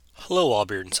Hello, All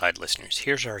Beer Inside listeners.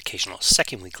 Here's our occasional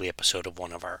second weekly episode of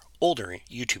one of our older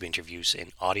YouTube interviews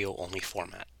in audio-only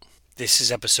format. This is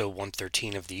episode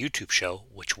 113 of the YouTube show,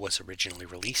 which was originally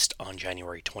released on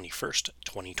January 21st,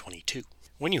 2022.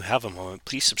 When you have a moment,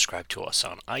 please subscribe to us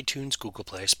on iTunes, Google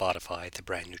Play, Spotify, the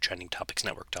brand new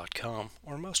TrendingTopicsNetwork.com,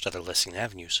 or most other listening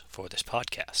avenues for this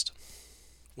podcast.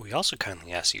 We also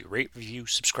kindly ask you to rate, review,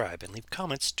 subscribe, and leave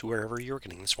comments to wherever you're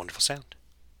getting this wonderful sound.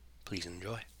 Please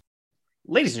enjoy.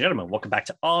 Ladies and gentlemen, welcome back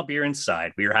to All Beer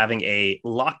Inside. We are having a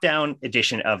lockdown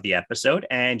edition of the episode,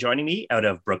 and joining me out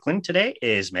of Brooklyn today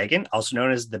is Megan, also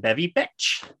known as the Bevy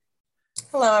Bitch.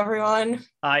 Hello, everyone.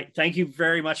 Hi, thank you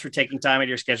very much for taking time out of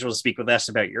your schedule to speak with us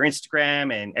about your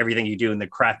Instagram and everything you do in the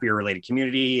craft beer related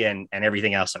community and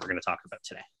everything else that we're going to talk about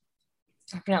today.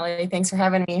 Definitely. Thanks for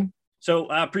having me. So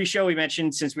pre-show, we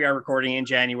mentioned since we are recording in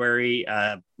January,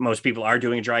 most people are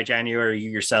doing a dry January. You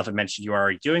yourself had mentioned you are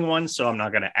already doing one, so I'm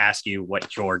not going to ask you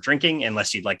what you're drinking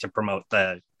unless you'd like to promote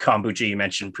the kombucha you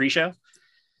mentioned pre-show.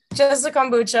 Just a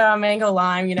kombucha, mango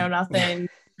lime, nothing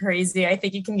crazy. I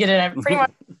think you can get it at pretty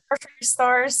much grocery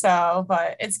store. So,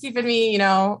 but it's keeping me,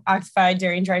 occupied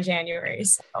during dry January.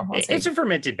 So it's a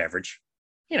fermented beverage.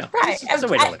 Right. It's a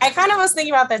way to live. I kind of was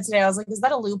thinking about that today. I was like, is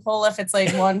that a loophole if it's like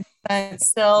 1%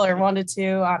 still or 1 to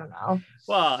 2? I don't know.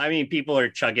 Well, I mean, people are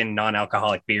chugging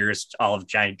non-alcoholic beers all of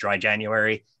dry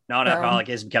January. Non-alcoholic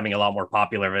is becoming a lot more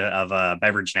popular of a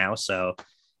beverage now. So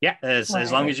yeah, as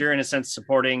long as you're in a sense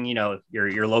supporting,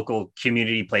 your local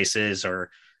community places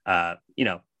or,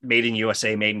 made in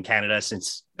USA, made in Canada,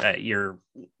 since you're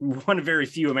one of very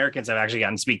few Americans I've actually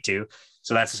gotten to speak to.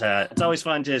 So that's it's always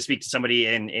fun to speak to somebody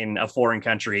in a foreign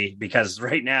country, because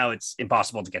right now it's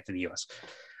impossible to get to the US.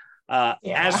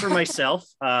 As for myself,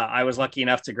 I was lucky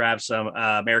enough to grab some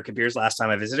American beers last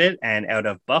time I visited, and out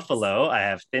of Buffalo, I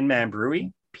have Thin Man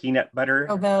Brewery, Peanut Butter,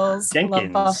 Bills,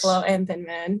 Jenkins. love Buffalo and Thin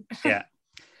Man. Yeah,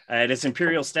 it is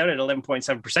Imperial Stout at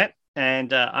 11.7%,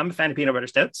 and I'm a fan of peanut butter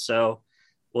stouts, so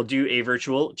we'll do a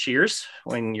virtual cheers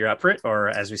when you're up for it, or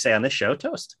as we say on this show,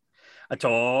 toast. A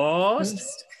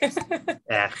toast.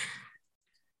 Yeah.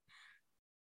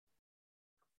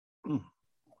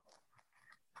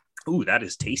 Ooh, that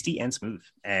is tasty and smooth,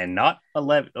 and not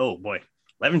 11. Oh boy,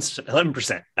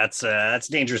 11%. That's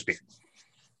dangerous beer.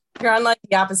 You're on like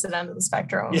the opposite end of the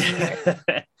spectrum.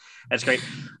 That's great.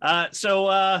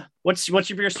 So what's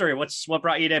your beer story? What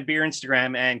brought you to beer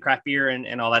Instagram and craft beer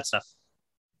and all that stuff?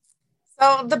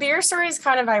 So the beer story is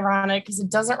kind of ironic because it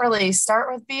doesn't really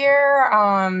start with beer.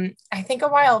 I think a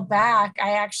while back,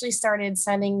 I actually started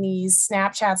sending these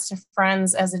Snapchats to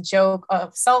friends as a joke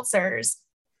of seltzers.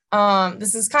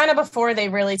 This is kind of before they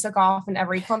really took off and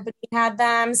every company had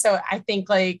them. So I think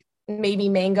like maybe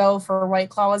mango for White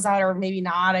Claw was out, or maybe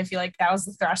not. I feel like that was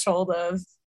the threshold of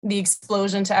the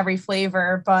explosion to every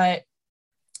flavor. But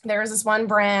there was this one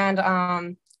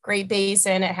brand, Great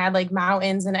Basin. It had like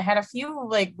mountains and it had a few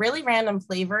like really random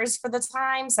flavors for the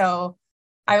time. So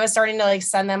I was starting to like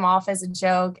send them off as a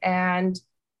joke. And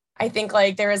I think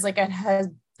like there was like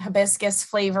a hibiscus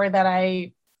flavor that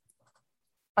I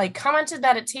like commented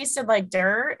that it tasted like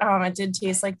dirt. It did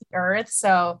taste like the earth.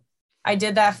 So I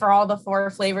did that for all the 4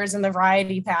 flavors in the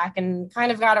variety pack and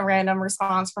kind of got a random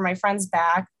response from my friends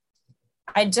back.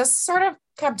 I just sort of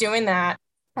kept doing that.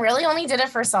 Really only did it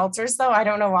for seltzers, though. I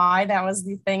don't know why. That was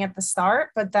the thing at the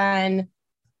start. But then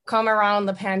come around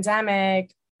the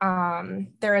pandemic,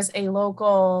 there is a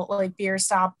local like beer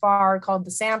stop bar called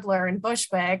The Sampler in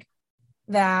Bushwick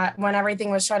that when everything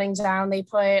was shutting down, they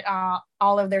put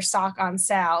all of their stock on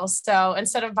sale. So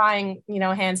instead of buying,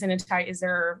 hand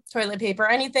sanitizer, toilet paper,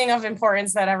 anything of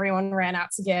importance that everyone ran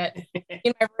out to get,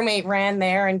 my roommate ran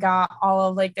there and got all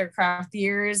of like their craft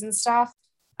beers and stuff.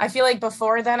 I feel like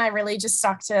before then, I really just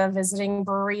stuck to visiting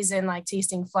breweries and like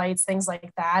tasting flights, things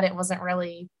like that. It wasn't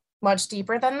really much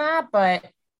deeper than that. But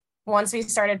once we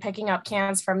started picking up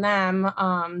cans from them,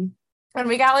 and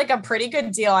we got like a pretty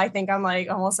good deal, I think, on like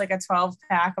almost like a 12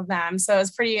 pack of them. So it was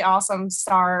pretty awesome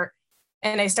start.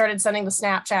 And I started sending the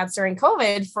Snapchats during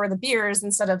COVID for the beers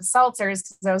instead of the seltzers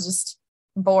because I was just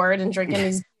bored and drinking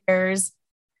these beers.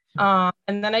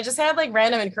 And then I just had like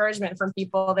random encouragement from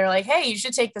people. They're like, hey, you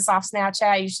should take this off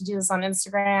Snapchat. You should do this on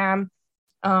Instagram.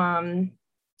 And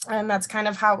that's kind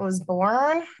of how it was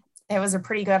born. It was a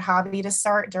pretty good hobby to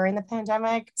start during the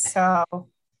pandemic. So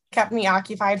kept me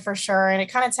occupied for sure. And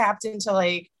it kind of tapped into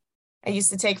like, I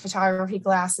used to take photography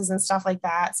classes and stuff like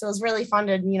that. So it was really fun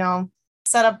to,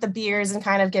 set up the beers and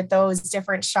kind of get those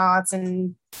different shots.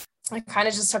 And I kind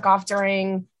of just took off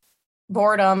during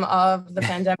boredom of the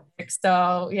pandemic.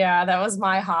 So yeah, that was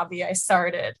my hobby. I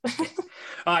started.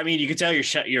 I mean, you can tell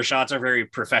your shots are very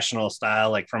professional style.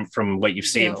 Like from what you've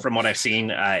seen, from what I've seen,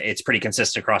 it's pretty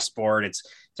consistent across the board. It's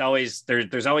always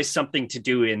there's always something to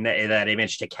do in that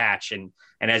image to catch. And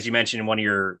as you mentioned in one of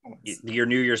your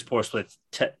New Year's posts with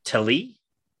Tali,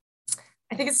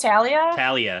 I think it's Talia.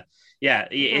 Talia, yeah.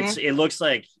 It looks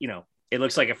like it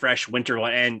looks like a fresh winter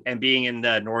one. And being in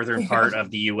the northern part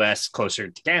of the US closer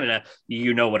to Canada,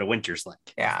 what a winter's like.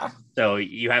 Yeah. So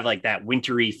you have like that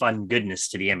wintry fun goodness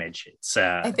to the image. It's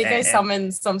I think I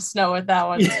summoned some snow with that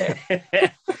one too.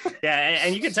 Yeah,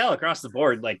 and you can tell across the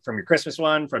board, like from your Christmas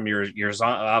one, from your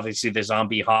obviously the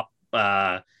zombie hop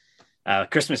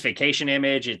Christmas vacation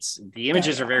image. The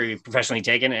images are very professionally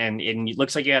taken, and it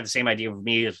looks like you have the same idea with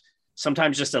me. Of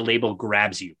sometimes just a label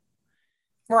grabs you.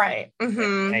 Right.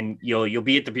 Mm-hmm. And you'll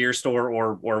be at the beer store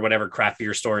or whatever craft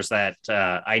beer stores that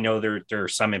I know there are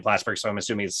some in Plattsburgh, so I'm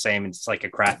assuming it's the same. It's like a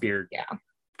craft beer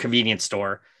convenience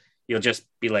store. You'll just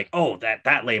be like, oh,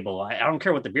 that label. I don't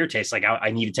care what the beer tastes like.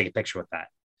 I need to take a picture with that.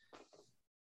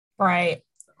 Right.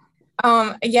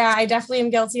 Yeah, I definitely am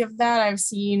guilty of that. I've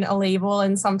seen a label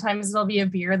and sometimes it'll be a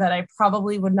beer that I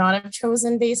probably would not have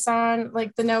chosen based on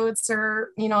like the notes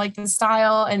or, like the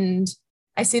style. And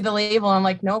I see the label, I'm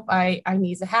like, nope, I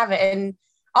need to have it. And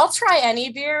I'll try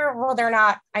any beer, whether or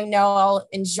not I know I'll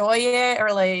enjoy it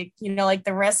or like, like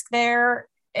the risk there.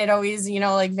 It always,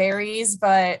 like varies.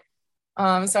 But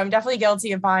so I'm definitely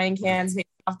guilty of buying cans based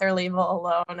off their label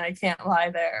alone. I can't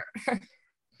lie there.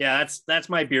 Yeah, that's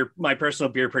my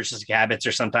personal beer purchasing habits.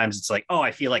 Or sometimes it's like, oh,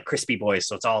 I feel like Crispy Boys,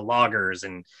 so it's all lagers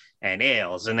and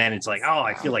ales. And then it's like, oh,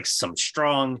 I feel like some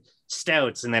strong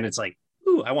stouts. And then it's like,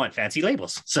 ooh, I want fancy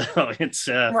labels. So it's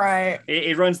right.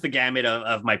 It runs the gamut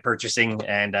of my purchasing.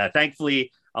 And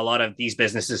thankfully, a lot of these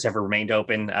businesses have remained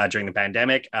open during the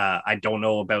pandemic. I don't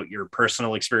know about your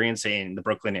personal experience in the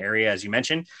Brooklyn area, as you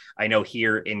mentioned. I know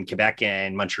here in Quebec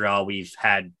and Montreal, we've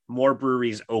had more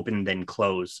breweries open than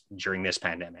close during this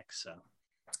pandemic. So.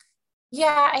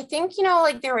 Yeah, I think,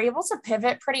 like they were able to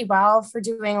pivot pretty well for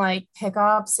doing like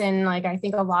pickups. And like, I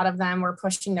think a lot of them were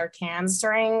pushing their cans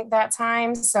during that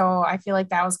time. So I feel like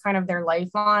that was kind of their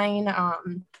lifeline.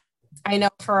 I know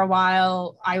for a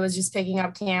while I was just picking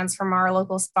up cans from our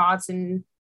local spots and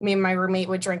me and my roommate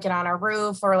would drink it on our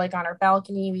roof or like on our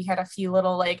balcony. We had a few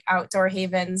little like outdoor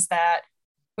havens that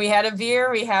we had a beer.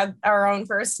 We had our own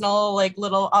personal like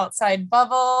little outside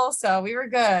bubble. So we were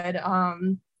good.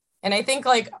 And I think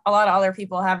like a lot of other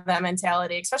people have that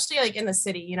mentality, especially like in the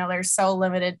city, there's so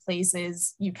limited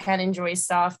places you can enjoy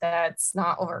stuff that's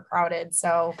not overcrowded.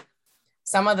 So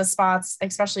some of the spots,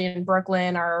 especially in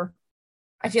Brooklyn,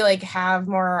 I feel like have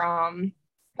more,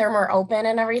 they're more open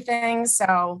and everything.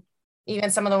 So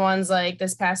even some of the ones like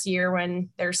this past year when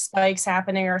there's spikes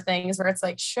happening or things where it's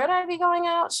like, should I be going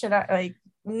out? Should I like,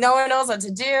 no one knows what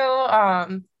to do.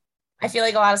 I feel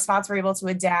like a lot of spots were able to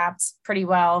adapt pretty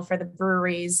well for the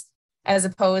breweries as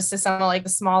opposed to some of like the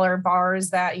smaller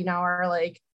bars that, are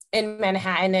like in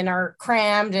Manhattan and are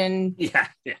crammed and, yeah.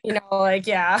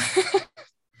 Yeah.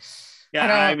 Yeah,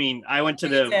 I mean, I went to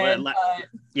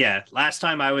last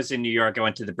time I was in New York, I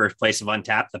went to the birthplace of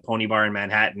Untapped, the Pony Bar in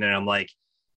Manhattan, and I'm like,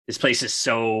 this place is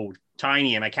so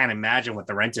tiny, and I can't imagine what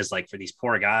the rent is like for these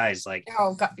poor guys. Like,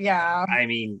 oh God, yeah. I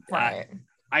mean, right.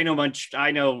 I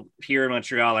know here in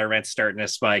Montreal, our rent's starting to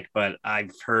spike, but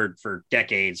I've heard for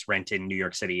decades rent in New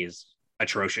York City is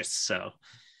atrocious. So,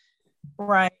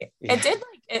 right, yeah.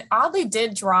 It oddly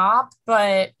did drop,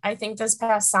 but I think this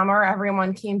past summer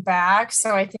everyone came back,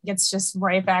 so I think it's just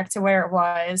right back to where it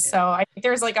was. Yeah. So I think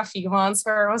there's like a few months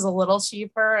where it was a little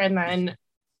cheaper, and then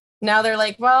now they're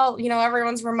like, well,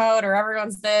 everyone's remote or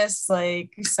everyone's this,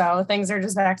 like, so things are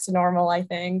just back to normal, I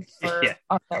think, for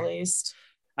us at least.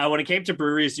 When it came to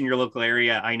breweries in your local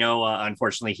area, I know,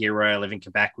 unfortunately, here where I live in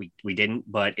Quebec, we didn't,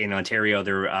 but in Ontario,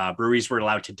 there breweries were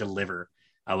allowed to deliver.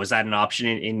 Was that an option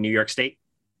in New York State?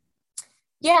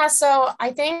 Yeah, so I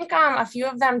think a few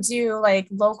of them do like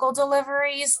local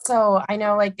deliveries. So I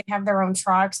know like they have their own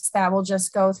trucks that will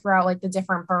just go throughout like the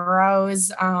different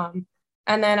boroughs. And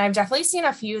then I've definitely seen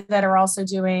a few that are also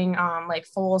doing like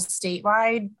full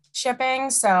statewide shipping.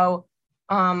 So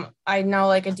I know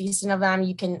like a decent of them,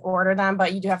 you can order them,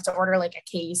 but you do have to order like a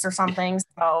case or something.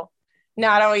 So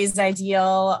not always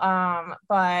ideal.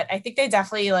 But I think they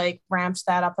definitely like ramped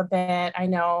that up a bit. I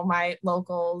know my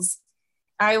locals,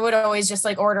 I would always just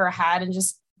like order ahead and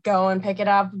just go and pick it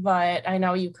up. But I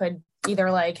know you could either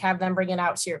like have them bring it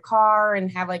out to your car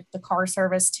and have like the car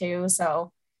service too.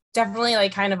 So definitely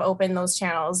like kind of open those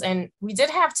channels. And we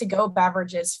did have to go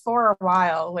beverages for a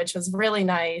while, which was really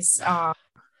nice.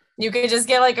 you could just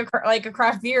get like a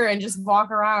craft beer and just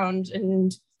walk around,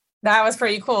 and that was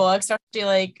pretty cool. Especially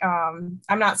like I'm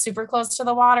not super close to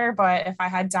the water, but if I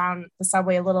head down the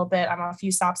subway a little bit, I'm a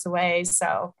few stops away,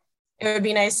 so it would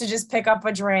be nice to just pick up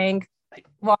a drink,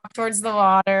 walk towards the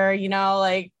water,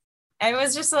 like it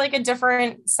was just like a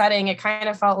different setting. It kind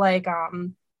of felt like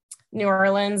New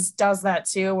Orleans does that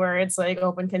too, where it's like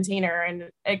open container, and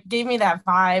it gave me that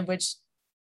vibe, which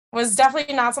was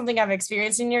definitely not something I've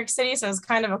experienced in New York City. So it was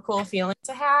kind of a cool feeling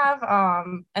to have.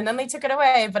 And then they took it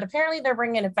away, but apparently they're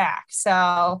bringing it back.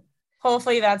 So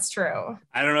hopefully that's true.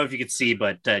 I don't know if you could see,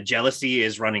 but jealousy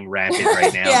is running rampant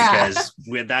right now because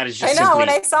that is just. I know. When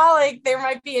I saw like there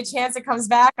might be a chance it comes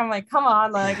back, I'm like, come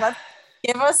on, like let's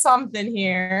give us something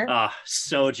here.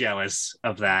 So jealous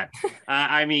of that.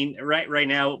 I mean, right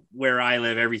now where I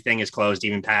live, everything is closed,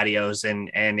 even patios, and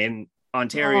in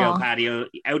Ontario,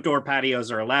 outdoor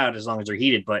patios are allowed as long as they're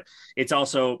heated, but it's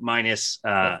also minus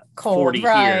cold, 40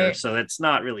 here. So that's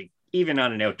not really, even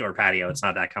on an outdoor patio, it's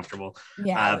not that comfortable.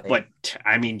 But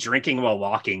I mean, drinking while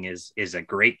walking is a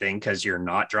great thing because you're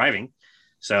not driving.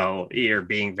 So you're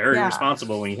being very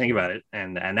responsible when you think about it.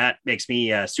 And that makes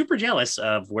me super jealous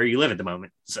of where you live at the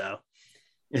moment. So.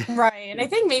 Right. And I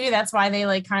think maybe that's why they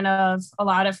like kind of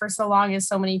allowed it for so long, is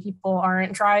so many people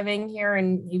aren't driving here,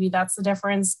 and maybe that's the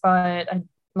difference. But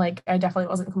I definitely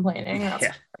wasn't complaining.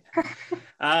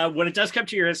 When it does come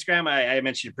to your Instagram, I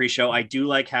mentioned pre-show, I do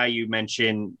like how you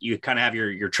mention you kind of have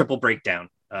your triple breakdown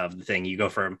of the thing. You go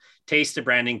from taste to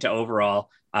branding to overall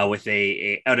with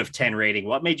a out of 10 rating.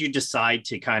 What made you decide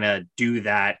to kind of do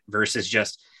that versus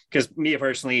just, because me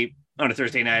personally, on a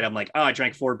Thursday night, I'm like, oh, I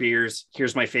drank 4 beers.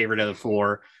 Here's my favorite of the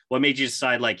 4. What made you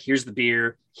decide, like, here's the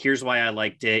beer, here's why I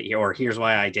liked it, or here's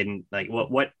why I didn't? Like,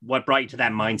 what brought you to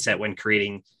that mindset when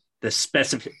creating the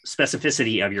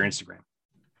specificity of your Instagram?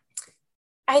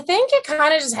 I think it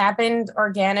kind of just happened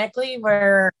organically,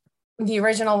 where the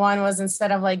original one was,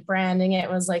 instead of like branding,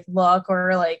 it was like look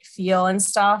or like feel and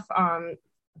stuff.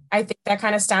 I think that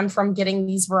kind of stemmed from getting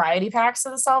these variety packs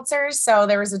of the seltzers. So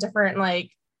there was a different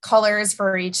like colors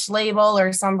for each label,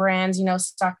 or some brands,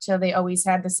 stuck to, they always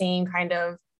had the same kind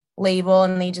of label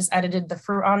and they just edited the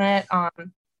fruit on it.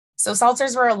 So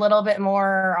seltzers were a little bit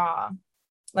more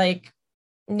like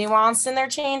nuanced in their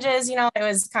changes. It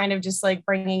was kind of just like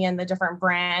bringing in the different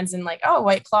brands and like, oh,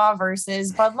 White Claw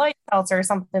versus Bud Light seltzer or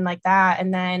something like that.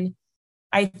 And then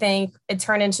I think it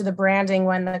turned into the branding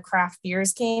when the craft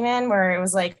beers came in, where it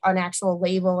was like an actual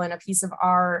label and a piece of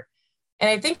art. And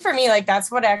I think for me, like,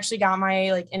 that's what actually got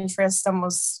my like interest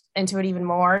almost into it even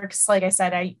more. Cause like I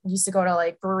said, I used to go to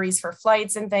like breweries for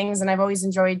flights and things, and I've always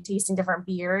enjoyed tasting different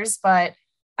beers, but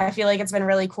I feel like it's been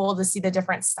really cool to see the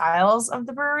different styles of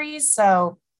the breweries.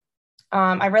 So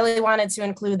I really wanted to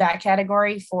include that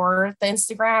category for the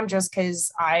Instagram, just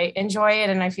because I enjoy it.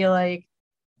 And I feel like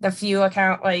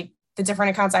the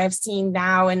different accounts I have seen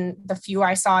now and the few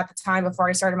I saw at the time before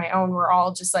I started my own were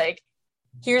all just like,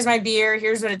 here's my beer,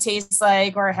 here's what it tastes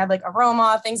like, or it had like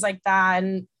aroma, things like that.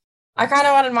 And I kind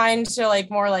of wanted mine to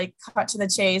like more like cut to the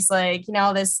chase, like,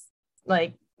 this,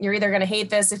 like, you're either going to hate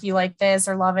this if you like this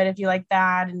or love it if you like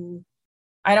that. And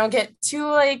I don't get too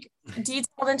like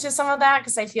detailed into some of that,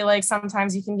 because I feel like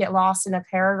sometimes you can get lost in a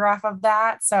paragraph of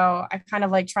that. So I kind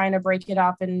of like trying to break it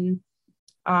up. And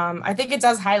I think it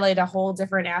does highlight a whole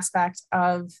different aspect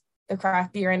of the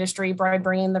craft beer industry by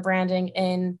bringing the branding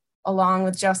in along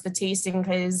with just the tasting,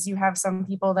 because you have some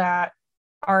people that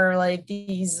are like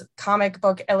these comic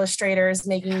book illustrators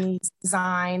making these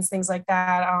designs, things like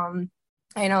that.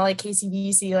 I know like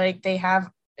KCBC, like they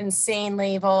have insane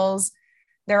labels.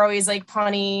 They're always like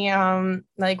punny,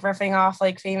 like riffing off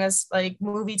like famous like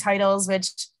movie titles, which,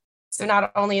 so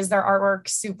not only is their artwork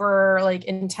super like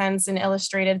intense and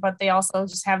illustrated, but they also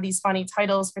just have these funny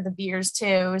titles for the beers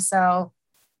too. So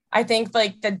I think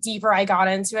like the deeper I got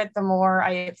into it, the more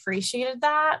I appreciated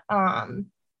that. And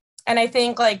I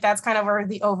think like that's kind of where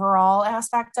the overall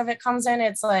aspect of it comes in.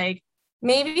 It's like,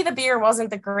 maybe the beer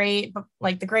wasn't the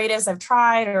greatest I've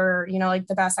tried, or, like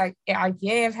the best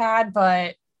IPA I've had,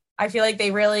 but I feel like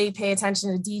they really pay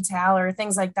attention to detail or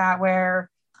things like that, where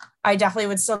I definitely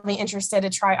would still be interested to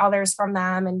try others from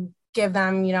them and give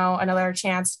them, another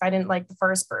chance if I didn't like the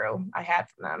first brew I had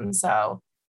from them. So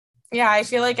yeah, I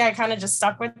feel like I kind of just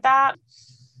stuck with that.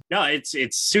 No, it's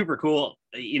super cool.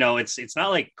 It's not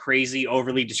like crazy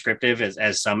overly descriptive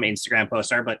as some Instagram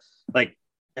posts are, but like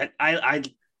I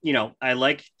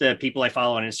like the people I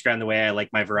follow on Instagram the way I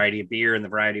like my variety of beer and the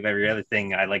variety of every other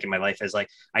thing I like in my life. Is like,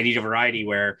 I need a variety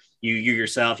where you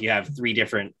yourself, you have 3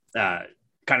 different kind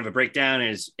of a breakdown,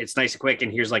 and it's nice and quick,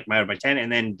 and here's like my out of my 10. And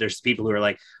then there's people who are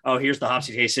like, oh, here's the hops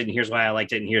you tasted, and here's why I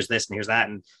liked it, and here's this and here's that.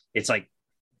 And it's like,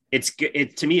 it's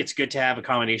good. To me, it's good to have a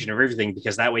combination of everything,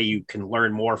 because that way you can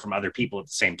learn more from other people at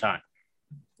the same time.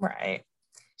 Right.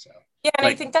 So yeah, and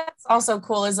I think that's also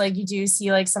cool is like you do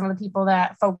see like some of the people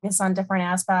that focus on different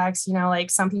aspects, you know, like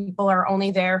some people are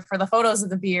only there for the photos of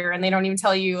the beer and they don't even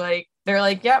tell you, like they're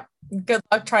like, yep, good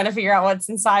luck trying to figure out what's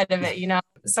inside of it, you know.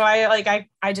 So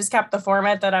I just kept the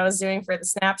format that I was doing for the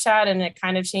Snapchat, and it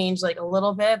kind of changed like a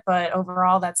little bit, but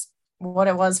overall that's what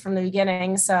it was from the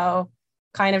beginning. So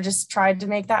kind of just tried to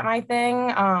make that my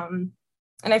thing.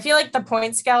 And I feel like the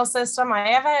point scale system,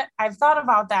 I've thought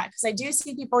about that because I do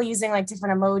see people using like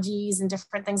different emojis and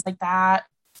different things like that.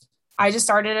 I just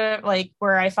started it like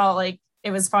where I felt like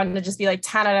it was fun to just be like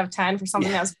 10 out of 10 for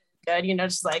something that was good, you know,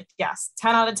 just like, yes,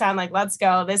 10 out of 10, like, let's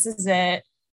go. This is it.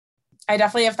 I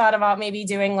definitely have thought about maybe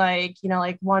doing like, you know,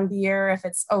 like one beer if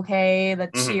it's okay. The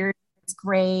cheers is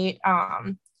great.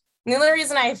 The only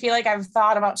reason I feel like I've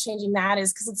thought about changing that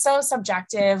is because it's so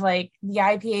subjective. Like the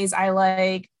IPAs I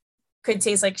like could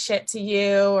taste like shit to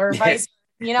you or vice,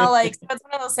 you know, like so it's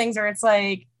one of those things where it's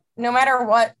like, no matter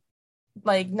what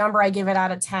like number I give it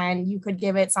out of 10, you could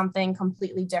give it something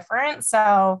completely different.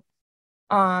 So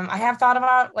I have thought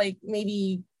about like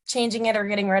maybe changing it or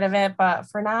getting rid of it, but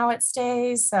for now it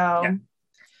stays. So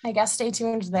I guess stay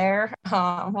tuned there.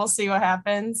 We'll see what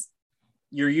happens.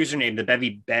 Your username, the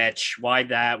Bevy Betch, why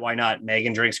that? Why not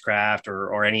Megan Drinks Craft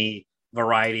or any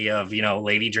variety of, you know,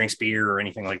 Lady Drinks Beer or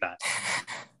anything like that?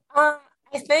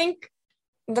 I think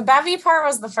the bevy part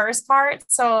was the first part.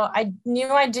 So I knew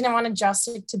I didn't want to just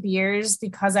stick to beers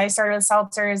because I started with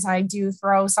seltzers. I do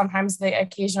throw sometimes the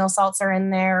occasional seltzer in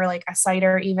there, like a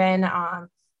cider even.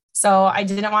 So I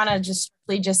didn't want to just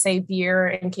say beer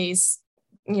in case,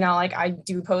 you know, like I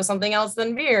do post something else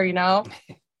than beer, you know?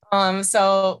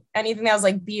 So anything that was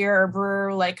like beer or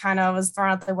brew, like kind of was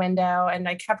thrown out the window, and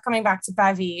I kept coming back to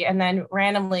bevy. And then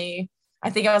randomly, I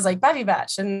think I was like Bevy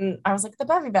Batch, and I was like the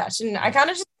Bevy Batch, and I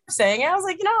kind of just kept saying it. I was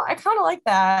like, you know, I kind of like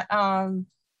that.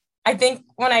 I think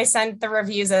when I sent the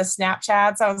reviews as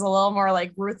Snapchats, I was a little more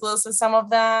like ruthless with some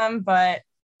of them, but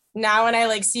now when I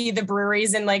like see the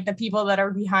breweries and like the people that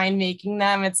are behind making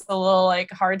them, it's a little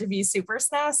like hard to be super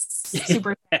sassy.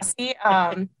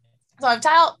 So I've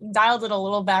dialed it a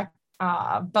little back,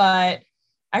 but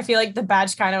I feel like the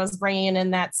batch kind of was bringing in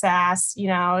that sass, you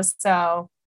know, so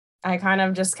I kind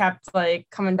of just kept like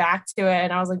coming back to it,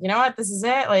 and I was like, you know what, this is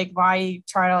it. Like, why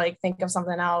try to like think of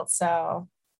something else? So,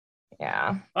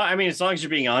 yeah. Well, I mean, as long as you're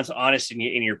being honest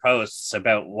in your posts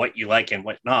about what you like and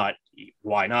what not,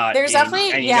 why not? There's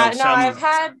definitely, I've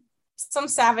had some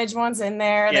savage ones in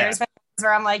there. Yeah. There's been ones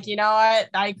where I'm like, you know what,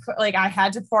 I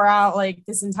had to pour out like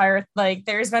this entire, like,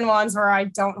 there's been ones where I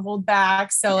don't hold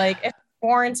back. So like, if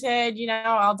warranted, you know,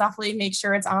 I'll definitely make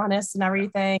sure it's honest and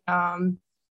everything.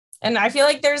 And I feel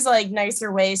like there's like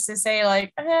nicer ways to say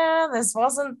like, this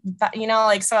wasn't that, you know,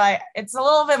 like, so it's a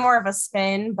little bit more of a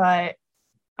spin, but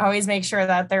I always make sure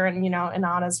that they're in, you know, an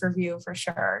honest review for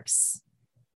sure.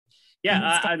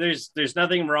 Yeah. There's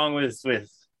nothing wrong with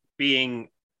being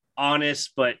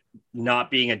honest, but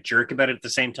not being a jerk about it at the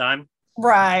same time.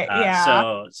 Right.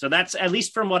 Yeah. So that's at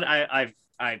least from what I've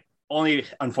only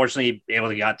unfortunately able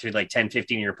to get through like 10,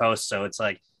 15 of your posts. So it's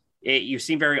like, you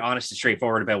seem very honest and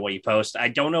straightforward about what you post. I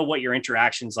don't know what your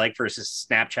interaction's like versus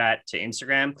Snapchat to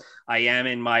Instagram. I am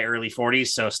in my early 40s,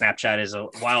 so Snapchat is a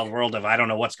wild world of I don't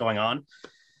know what's going on.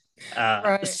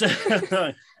 Right. So,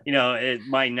 you know,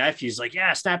 my nephew's like,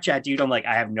 yeah, Snapchat, dude. I'm like,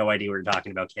 I have no idea what you're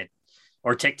talking about, kid.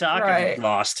 Or TikTok, right. I'm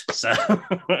lost. So,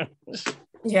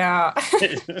 yeah.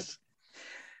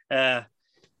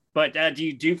 But do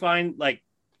you find like,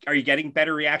 are you getting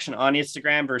better reaction on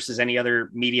Instagram versus any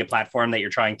other media platform that you're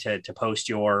trying to post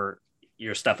your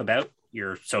stuff about,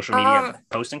 your social media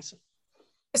postings?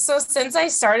 So since I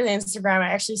started Instagram, I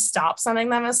actually stopped sending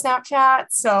them a Snapchat.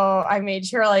 So I made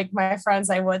sure like my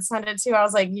friends I would send it to, I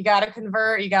was like, you got to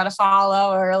convert, you got to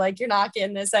follow, or like, you're not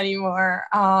getting this anymore.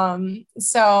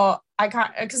 So I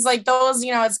can't, cause like those,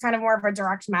 you know, it's kind of more of a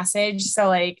direct message. So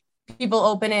like people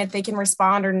open it, they can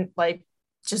respond or like,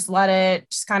 just let it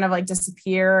just kind of like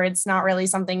disappear. It's not really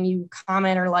something you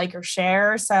comment or like or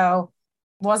share. So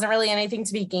wasn't really anything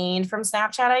to be gained from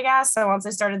Snapchat, I guess. So once I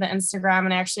started the Instagram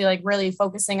and actually like really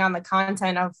focusing on the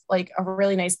content of like a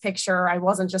really nice picture, I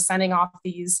wasn't just sending off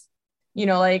these, you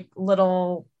know, like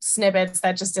little snippets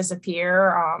that just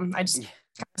disappear. I just kind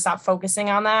of stopped focusing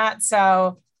on that.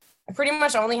 So I pretty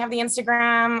much only have the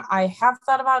Instagram. I have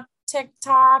thought about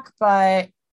TikTok, but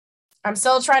I'm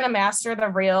still trying to master the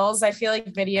reels. I feel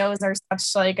like videos are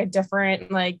such like a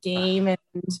different like game, and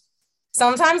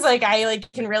sometimes like I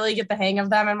like can really get the hang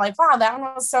of them. I'm like, wow, that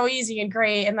one was so easy and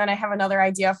great. And then I have another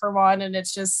idea for one, and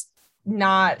it's just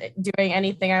not doing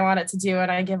anything I want it to do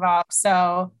and I give up.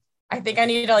 So I think I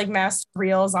need to like master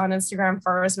reels on Instagram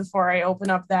first before I open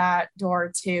up that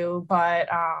door too. But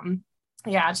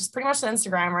yeah, just pretty much the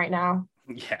Instagram right now.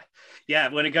 Yeah.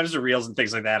 When it comes to reels and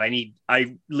things like that,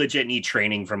 I legit need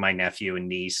training from my nephew and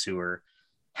niece who are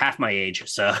half my age.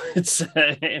 So it's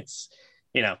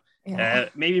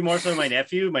maybe more so my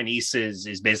nephew. My niece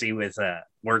is busy with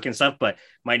work and stuff, but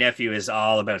my nephew is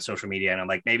all about social media, and I'm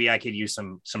like, maybe I could use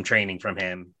some training from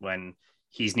him when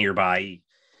he's nearby.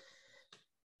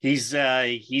 He's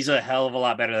a hell of a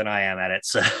lot better than I am at it.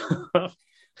 So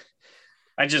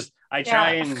I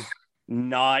try and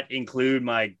not include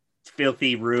my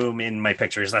filthy room in my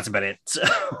pictures. That's about it. So.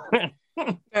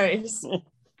 Nice.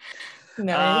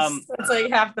 That's like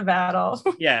half the battle.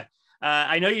 Yeah.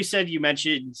 I know you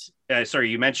mentioned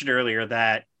earlier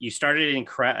that you started in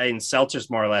seltzers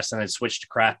more or less and then switched to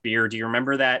craft beer. Do you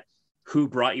remember that? Who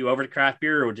brought you over to craft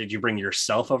beer, or did you bring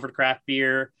yourself over to craft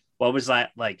beer? What was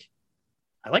that like?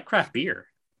 I like craft beer.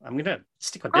 I'm going to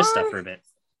stick with this stuff for a bit.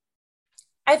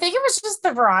 I think it was just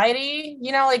the variety,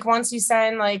 like once you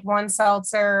send like one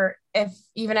seltzer,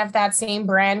 even if that same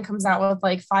brand comes out with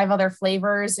like 5 other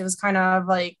flavors, it was kind of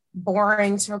like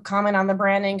boring to comment on the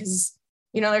branding because,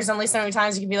 there's only so many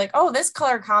times you can be like, oh, this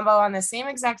color combo on the same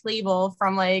exact label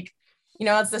from like,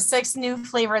 it's the 6th new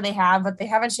flavor they have, but they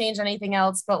haven't changed anything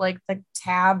else but like the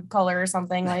tab color or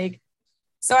something like.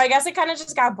 So I guess it kind of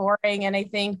just got boring. And I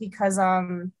think because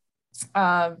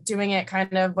doing it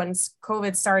kind of when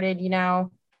COVID started,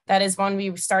 that is when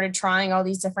we started trying all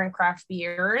these different craft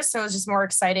beers. So it was just more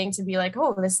exciting to be like,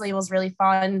 oh, this label's really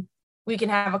fun. We can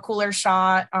have a cooler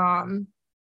shot.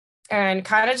 And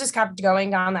kind of just kept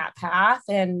going down that path.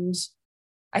 And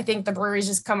I think the breweries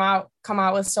just come out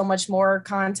with so much more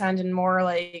content and more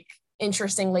like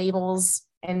interesting labels.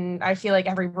 And I feel like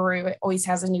every brewery always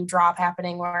has a new drop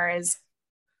happening. Whereas,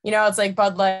 it's like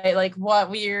Bud Light, like what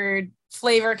weird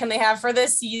flavor can they have for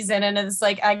this season? And it's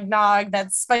like eggnog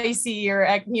that's spicy or,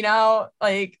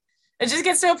 like it just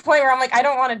gets to a point where I'm like, I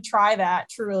don't want to try that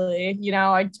truly,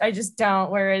 I just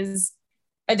don't. Whereas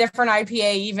a different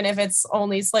IPA, even if it's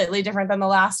only slightly different than the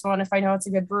last one, if I know it's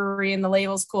a good brewery and the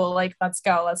label's cool, like, let's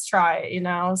go, let's try it,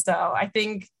 So I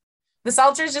think the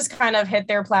seltzers just kind of hit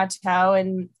their plateau,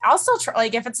 and I'll still try,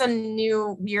 like if it's a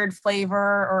new weird flavor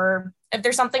or if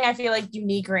there's something I feel like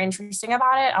unique or interesting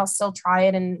about it, I'll still try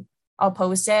it and I'll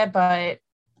post it. But,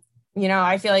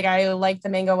 I feel like I like the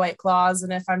mango White Claws,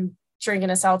 and if I'm drinking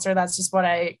a seltzer, that's just what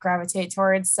I gravitate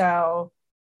towards. So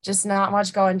just not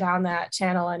much going down that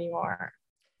channel anymore.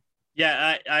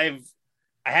 Yeah, I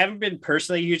haven't been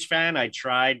personally a huge fan. I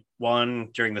tried one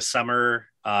during the summer.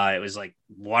 It was like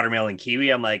watermelon kiwi.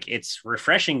 I'm like, it's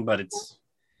refreshing, but it's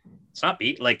not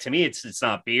beer. Like to me, it's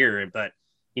not beer. But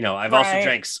I've also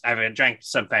drank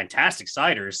some fantastic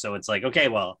ciders, so it's like, okay,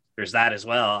 well, there's that as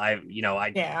well.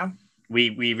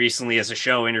 We recently as a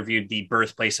show interviewed the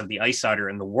birthplace of the ice cider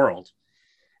in the world,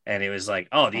 and it was like,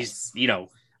 oh, these,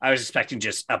 I was expecting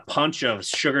just a punch of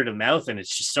sugar to the mouth, and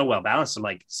it's just so well balanced. I'm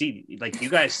like, see, like you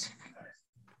guys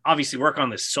obviously work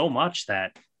on this so much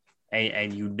that,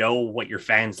 and what your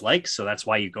fans like, so that's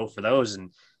why you go for those. And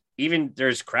even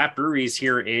there's craft breweries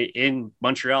here in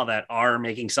Montreal that are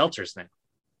making seltzers now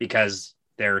because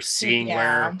they're seeing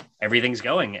where everything's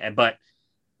going. But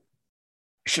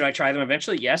should I try them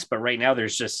eventually? Yes, but right now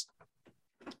there's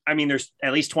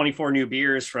at least 24 new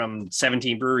beers from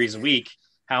 17 breweries a week.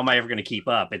 How am I ever going to keep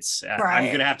up? I'm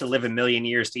going to have to live a million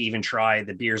years to even try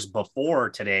the beers before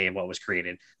today and what was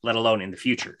created, let alone in the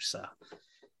future. So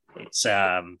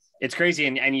it's crazy.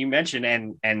 And you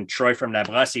mentioned, and Troy from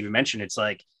Nabras even mentioned, it's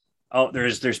like, oh,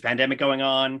 there's pandemic going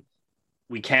on.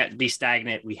 We can't be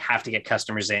stagnant. We have to get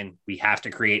customers in. We have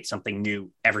to create something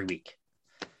new every week.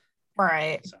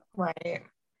 Right. Right.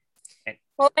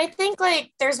 Well, I think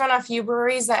like there's been a few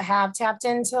breweries that have tapped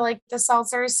into like the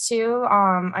seltzers too.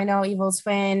 I know Evil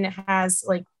Twin has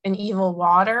like an Evil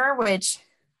Water, which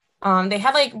they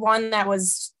had like one that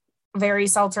was very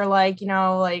seltzer-like,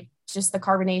 like just the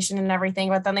carbonation and everything.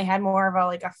 But then they had more of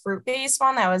a fruit-based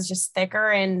one that was just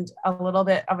thicker and a little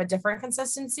bit of a different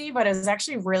consistency, but it was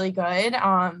actually really good.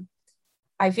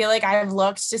 I feel like I've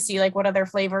looked to see like what other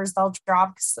flavors they'll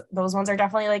drop. Those ones are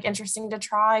definitely like interesting to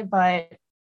try, but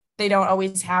they don't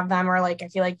always have them, or like I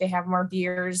feel like they have more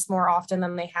beers more often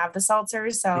than they have the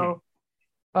seltzers. So,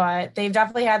 but they've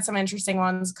definitely had some interesting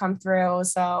ones come through.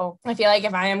 So I feel like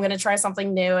if I am going to try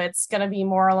something new, it's going to be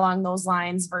more along those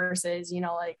lines versus,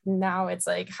 like now it's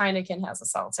like Heineken has a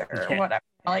seltzer or whatever.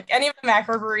 Like any of the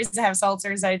macro breweries that have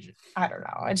seltzers, I don't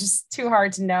know. It's just too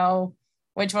hard to know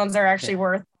which ones are actually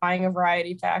worth buying a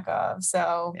variety pack of.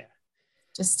 So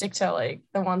just stick to like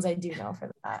the ones I do know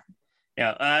for that.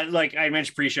 Yeah, like I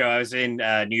mentioned pre-show, I was in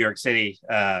New York City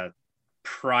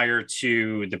prior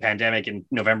to the pandemic in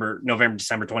November,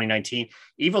 December 2019.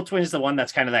 Evil Twin is the one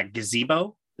that's kind of that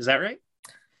gazebo. Is that right?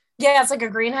 Yeah, it's like a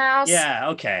greenhouse. Yeah.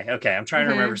 Okay. I'm trying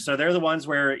to remember. So they're the ones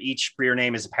where each beer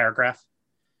name is a paragraph.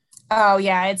 Oh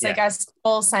yeah, it's like a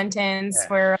full sentence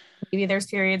where maybe there's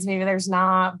periods, maybe there's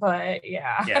not, but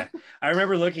yeah. Yeah. I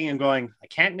remember looking and going, I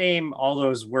can't name all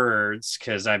those words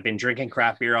because I've been drinking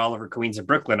craft beer all over Queens and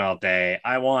Brooklyn all day.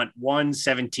 I want 1,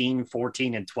 17,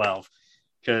 14, and 12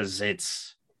 because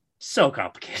it's so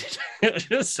complicated.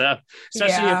 So,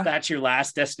 especially if that's your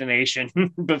last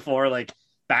destination before like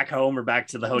back home or back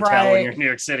to the hotel when you're in New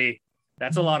York City.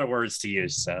 That's a lot of words to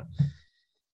use. So,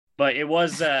 but it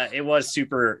was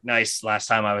super nice last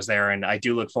time I was there, and I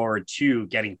do look forward to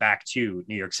getting back to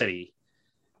New York City.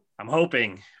 I'm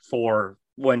hoping for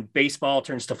when baseball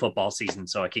turns to football season,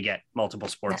 so I could get multiple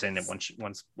sports in at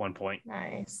one point.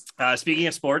 Nice. Speaking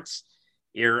of sports,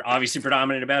 you're obviously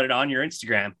predominant about it on your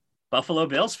Instagram. Buffalo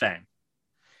Bills fan.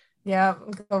 Yeah,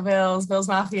 go Bills, Bills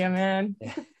Mafia, man.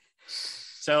 Yeah.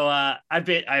 So I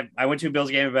went to a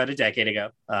Bills game about a decade ago.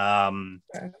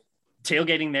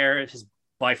 Tailgating there has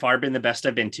by far been the best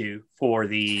I've been to for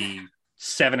the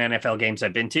 7 NFL games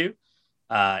I've been to.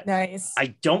 Nice.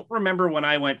 I don't remember when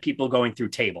I went people going through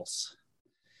tables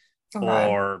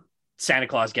or Santa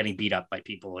Claus getting beat up by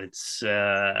people. It's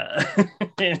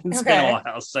been a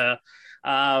while. So,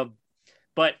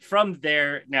 but from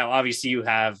there, now obviously you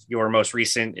have your most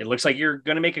recent, it looks like you're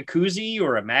going to make a koozie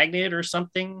or a magnet or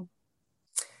something.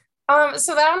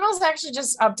 So that one was actually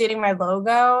just updating my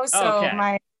logo. So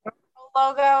my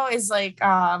logo is like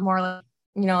more like,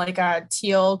 like a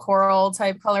teal coral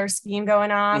type color scheme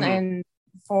going on. And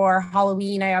for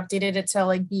Halloween, I updated it to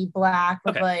like be black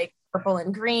with like purple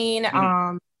and green.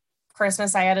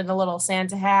 Christmas, I added a little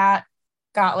Santa hat,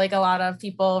 got like a lot of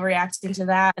people reacting to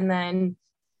that. And then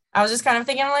I was just kind of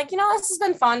thinking like, this has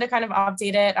been fun to kind of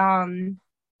update it.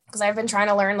 Because I've been trying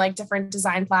to learn like different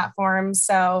design platforms.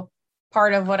 So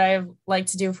part of what I like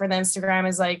to do for the Instagram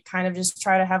is like kind of just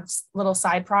try to have little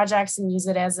side projects and use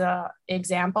it as a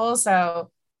example.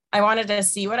 So I wanted to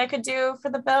see what I could do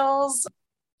for the Bills.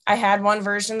 I had one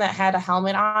version that had a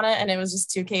helmet on it and it was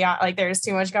just too chaotic. Like there's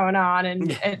too much going on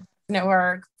and it didn't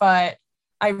work, but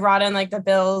I brought in like the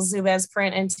Bills Zubaz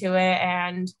print into it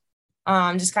and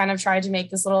just kind of tried to make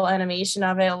this little animation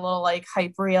of it, a little like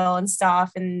hype reel and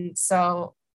stuff. And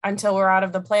so until we're out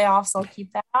of the playoffs, I'll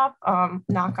keep that up.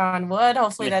 Knock on wood.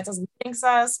 Hopefully that doesn't jinx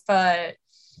us. But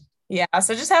yeah,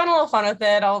 so just having a little fun with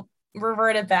it. I'll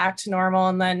revert it back to normal.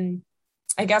 And then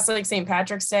I guess like St.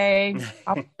 Patrick's Day,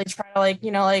 I'll probably try to like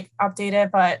update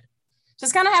it, but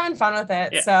just kind of having fun with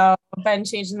it. Yeah. So I've been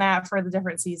changing that for the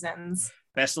different seasons.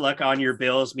 Best of luck on your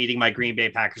Bills meeting my Green Bay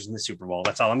Packers in the Super Bowl.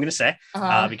 That's all I'm going to say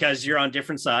because you're on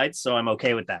different sides. So I'm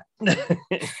okay with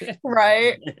that.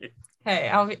 Right. Hey,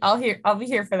 I'll be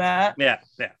here for that. Yeah.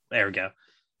 There we go.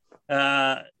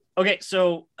 Okay,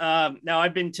 so now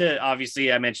I've been to,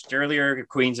 obviously, I mentioned earlier,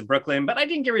 Queens and Brooklyn, but I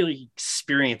didn't get really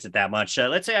experience it that much.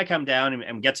 Let's say I come down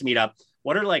and get to meet up.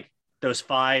 What are like those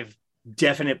 5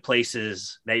 definite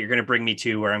places that you're going to bring me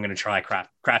to where I'm going to try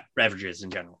craft beverages in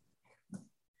general?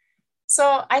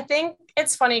 So I think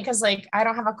it's funny because like I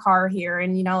don't have a car here,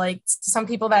 and like some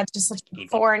people that's just such a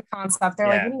foreign concept. They're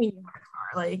like, what do you mean you have a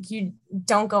car? Like you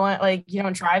don't go in, like you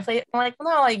don't drive. I'm like,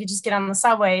 well, no, like you just get on the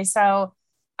subway. So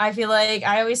I feel like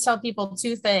I always tell people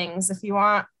 2 things. If you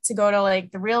want to go to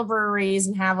like the real breweries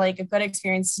and have like a good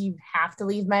experience, you have to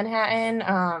leave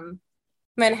Manhattan.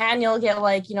 Manhattan, you'll get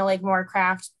like, like more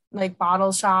craft, like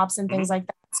bottle shops and things like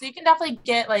that. So you can definitely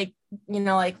get like,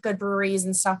 like good breweries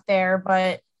and stuff there,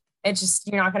 but it's just,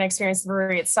 you're not going to experience the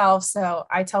brewery itself. So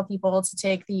I tell people to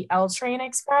take the L Train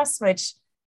Express, which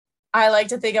I like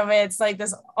to think of it, it's like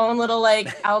this own little like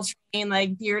L Train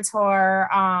like beer tour.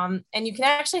 And you can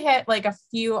actually hit like a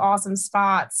few awesome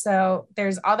spots. So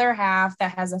there's other half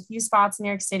that has a few spots in New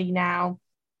York City now.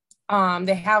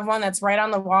 They have one that's right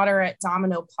on the water at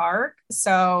Domino Park.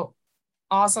 So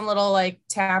awesome little like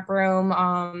tap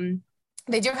room.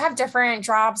 They do have different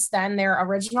drops than their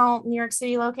original New York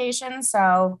City location.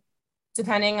 So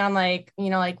depending on like,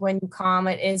 like when you come,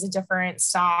 it is a different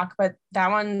stock, but that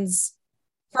one's,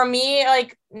 for me,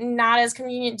 like not as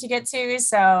convenient to get to.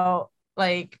 So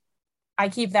like I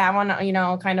keep that one,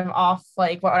 kind of off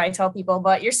like what I tell people,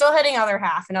 but you're still hitting other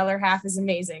half and other half is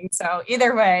amazing. So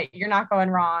either way, you're not going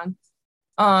wrong.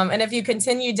 And if you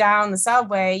continue down the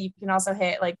subway, you can also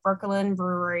hit like Brooklyn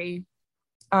Brewery,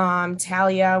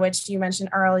 Talia, which you mentioned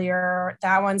earlier.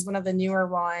 That one's one of the newer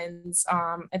ones.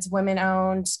 It's women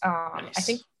owned. Nice. I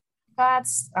think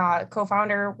vats,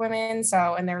 co-founder women.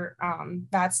 So, and they're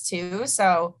vats too.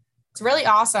 So it's really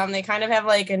awesome. They kind of have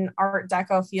like an Art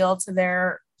Deco feel to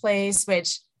their place,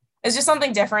 which is just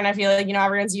something different. I feel like,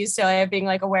 everyone's used to it being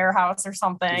like a warehouse or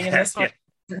something. And this one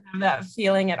doesn't have that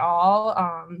feeling at all.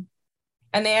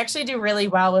 And they actually do really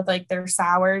well with like their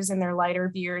sours and their lighter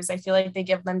beers. I feel like they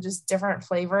give them just different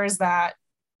flavors that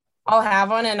I'll have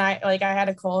one. And I had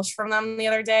a Kolsch from them the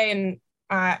other day, and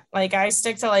I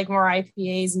stick to like more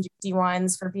IPAs and juicy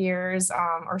ones for beers,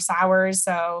 or sours.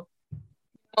 So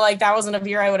like that wasn't a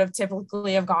beer I would have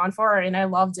typically have gone for, and I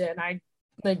loved it. And I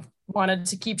like wanted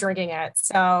to keep drinking it.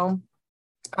 So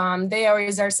they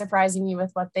always are surprising you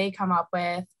with what they come up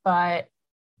with. But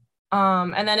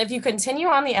and then if you continue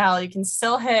on the L, you can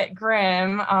still hit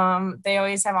Grimm. They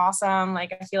always have awesome,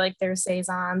 like I feel like their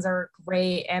saisons are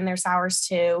great and their sours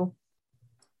too.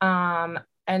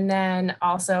 And then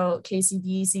also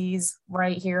KCBC's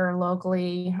right here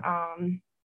locally.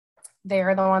 They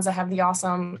are the ones that have the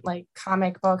awesome like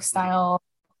comic book style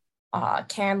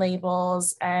can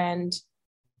labels. And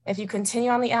if you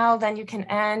continue on the L, then you can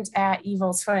end at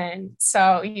Evil Twin.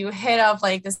 So you hit up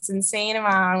like this insane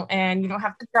amount, and you don't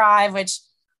have to drive, which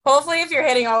hopefully if you're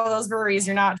hitting all of those breweries,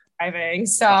 you're not driving.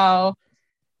 So,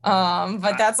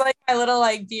 but that's like my little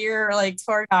like beer, like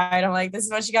tour guide. I'm like, this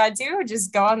is what you got to do.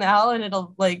 Just go on the L and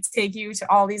it'll like take you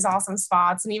to all these awesome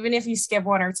spots. And even if you skip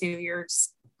one or two, you're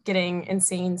just getting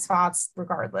insane spots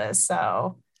regardless.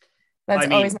 So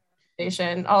that's always my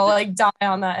motivation. I'll like die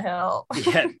on that hill.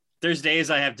 Yeah. There's days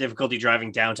I have difficulty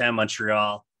driving downtown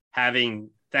Montreal.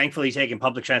 Having thankfully taken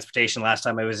public transportation last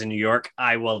time I was in New York,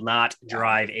 I will not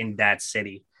drive in that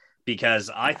city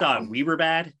because I thought we were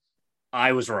bad.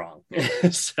 I was wrong.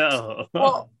 So,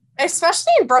 well,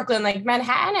 especially in Brooklyn, like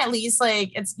Manhattan, at least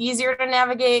like it's easier to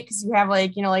navigate because you have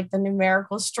like, like the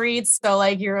numerical streets. So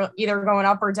like you're either going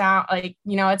up or down, like,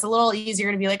 it's a little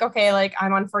easier to be like, okay, like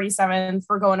I'm on 47th,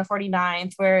 we're going to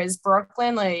 49th. Whereas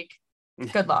Brooklyn, like,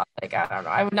 good luck. Like, I don't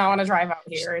know. I would not want to drive out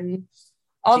here, and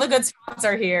all the good spots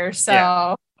are here.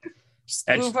 So just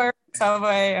Uber,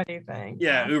 Subway, anything.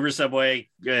 Yeah, Uber, Subway.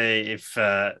 If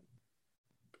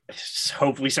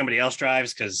hopefully somebody else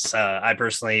drives, because I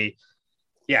personally,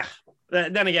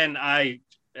 Then again, I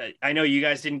know you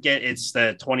guys didn't get. It's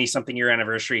the 20-something year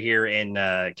anniversary here in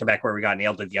Quebec where we got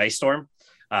nailed with the ice storm.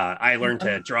 I learned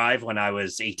to drive when I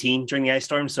was 18 during the ice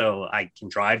storm, so I can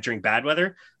drive during bad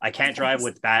weather. I can't drive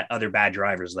with other bad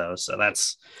drivers, though. So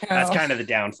that's kind of the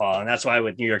downfall. And that's why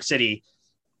with New York City,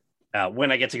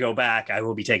 when I get to go back, I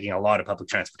will be taking a lot of public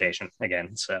transportation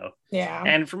again. So, yeah.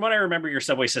 And from what I remember, your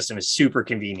subway system is super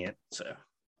convenient. So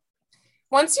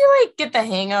once you like get the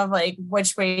hang of like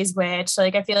which way is which,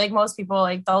 like I feel like most people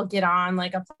like they'll get on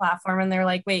like a platform and they're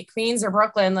like, wait, Queens or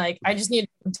Brooklyn? Like I just need to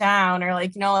go down, or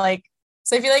like, like.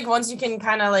 So I feel like once you can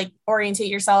kind of like orientate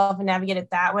yourself and navigate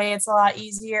it that way, it's a lot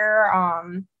easier.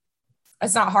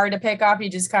 It's not hard to pick up. You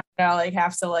just kind of like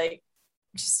have to like,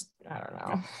 just, I don't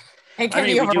know. It can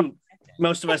be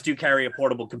most of us do carry a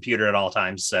portable computer at all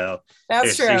times. So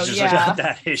that's true. There's just not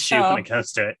that issue when it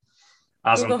comes to it.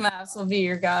 Awesome. Google Maps will be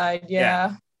your guide.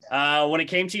 Yeah. When it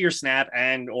came to your Snap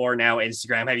and or now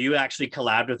Instagram, have you actually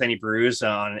collabed with any brews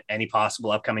on any possible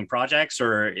upcoming projects,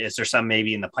 or is there some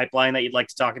maybe in the pipeline that you'd like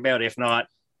to talk about? If not,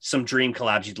 some dream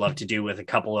collabs you'd love to do with a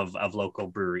couple of local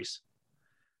breweries?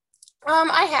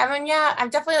 I haven't yet. I've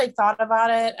definitely like thought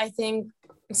about it. I think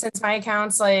since my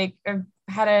accounts like I've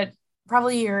had it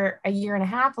probably a year and a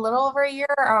half, a little over a year.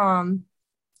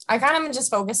 I kind of am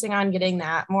just focusing on getting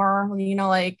that more,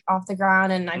 like off the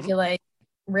ground, and I feel like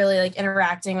really like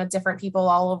interacting with different people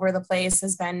all over the place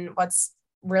has been what's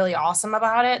really awesome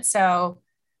about it. So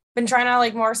been trying to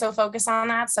like more so focus on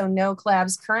that. So no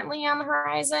collabs currently on the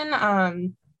horizon.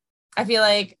 I feel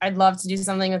like I'd love to do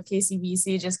something with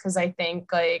KCBC just because I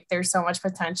think like there's so much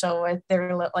potential with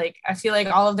their like I feel like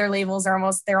all of their labels are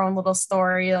almost their own little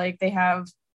story. Like they have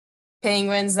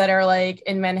penguins that are like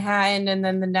in Manhattan, and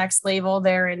then the next label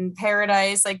they're in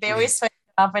Paradise. Like they always switch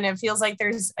up, and it feels like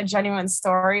there's a genuine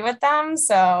story with them.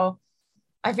 So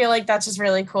I feel like that's just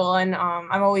really cool, and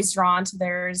I'm always drawn to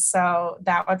theirs. So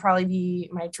that would probably be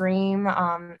my dream.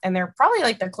 And they're probably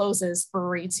like the closest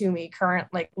brewery to me current,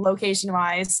 like location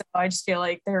wise. So I just feel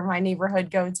like they're my neighborhood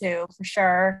go-to for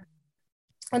sure.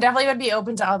 I definitely would be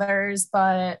open to others,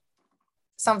 but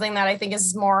something that I think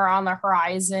is more on the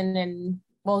horizon, and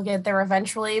we'll get there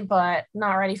eventually, but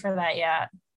not ready for that yet.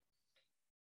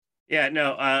 Yeah,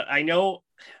 no, I know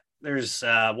there's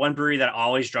one brewery that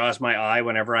always draws my eye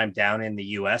whenever I'm down in the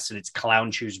US, and it's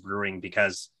Clown Shoes Brewing,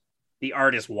 because the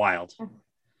art is wild.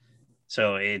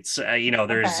 So it's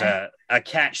there's a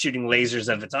cat shooting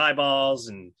lasers at its eyeballs,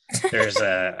 and there's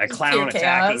a clown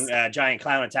attacking a giant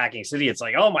clown attacking a city. It's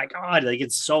like, oh my god, like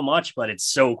it's so much, but it's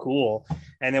so cool.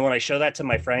 And then when I show that to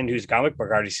my friend who's a comic book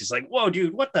artist, he's like, whoa,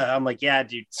 dude, what the? I'm like, yeah,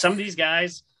 dude, some of these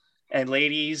guys and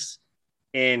ladies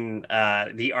in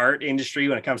the art industry,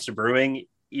 when it comes to brewing,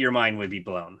 your mind would be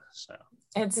blown. So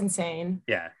it's insane.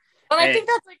 Yeah. Well, I think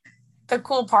that's like the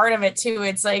cool part of it too.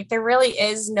 It's like there really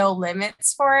is no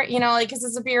limits for it, like because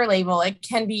it's a beer label, it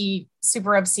can be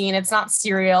super obscene. It's not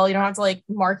cereal. You don't have to like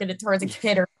market it towards a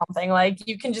kid or something. Like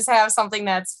you can just have something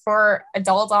that's for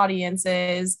adult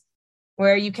audiences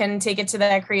where you can take it to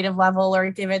that creative level or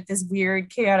give it this weird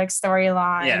chaotic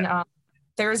storyline.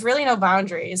 There's really no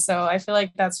boundaries. So I feel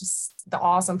like that's just the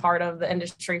awesome part of the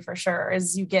industry for sure,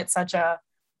 is you get such a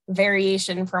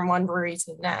variation from one brewery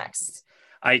to the next.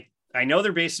 I know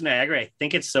they're based in Niagara. I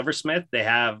think it's Silversmith. They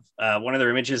have one of their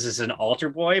images is an altar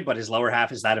boy, but his lower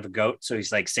half is that of a goat. So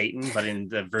he's like Satan, but in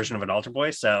the version of an altar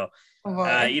boy. So,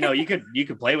 you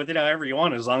could play with it however you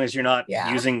want, as long as you're not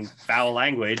using foul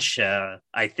language.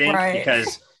 I think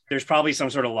because there's probably some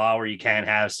sort of law where you can't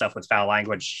have stuff with foul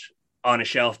language on a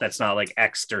shelf that's not like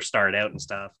X'd or starred out and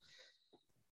stuff.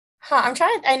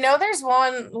 I know there's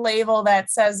one label that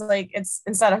says like it's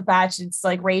instead of batch, it's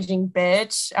like raging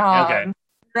bitch. Okay. I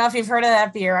don't know if you've heard of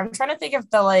that beer. I'm trying to think if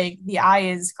the I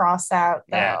is crossed out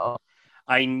though. Yeah.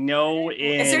 I know.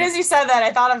 As soon as you said that,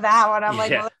 I thought of that one. I'm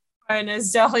like, well, that one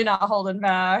is definitely not holding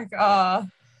back.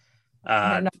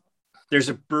 There's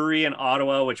a brewery in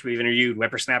Ottawa, which we've interviewed.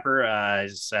 Whippersnapper,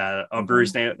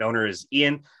 brewery's owner is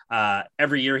Ian.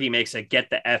 Every year he makes a get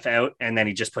the F out, and then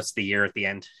he just puts the year at the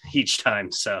end each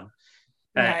time. So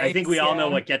nice, I think we all know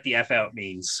what get the F out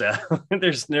means. So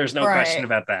there's no question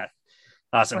about that.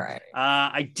 Awesome. Right.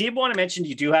 I did want to mention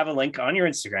you do have a link on your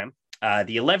Instagram,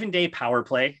 the 11-day power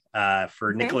play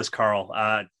for Nicholas Carl.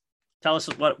 Tell us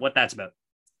what that's about.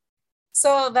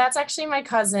 So that's actually my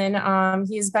cousin.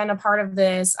 He's been a part of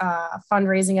this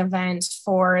fundraising event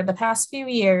for the past few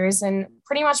years. And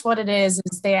pretty much what it is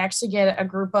they actually get a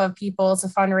group of people to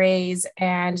fundraise,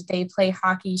 and they play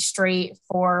hockey straight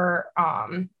for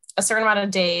a certain amount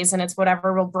of days, and it's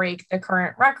whatever will break the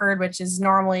current record, which is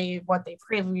normally what they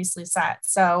previously set.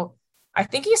 So I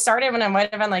think he started when it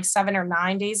might have been like 7 or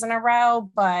 9 days in a row,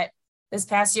 but this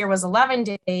past year was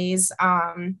 11 days.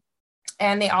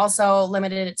 And they also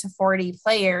limited it to 40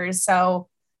 players. So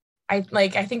I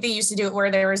think they used to do it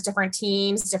where there was different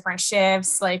teams, different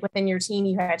shifts, like within your team,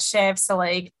 you had shifts. So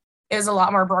like it was a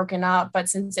lot more broken up, but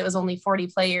since it was only 40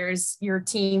 players, your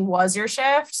team was your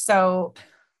shift. So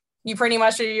you pretty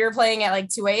much, you're playing at like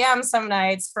 2 a.m. some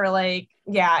nights for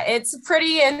it's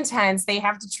pretty intense. They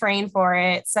have to train for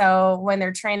it. So when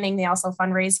they're training, they also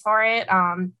fundraise for it.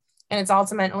 And it's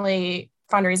ultimately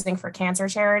fundraising for cancer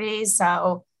charities.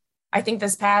 So I think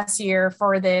this past year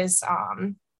for this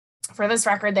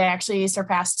record, they actually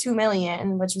surpassed 2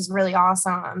 million, which was really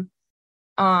awesome.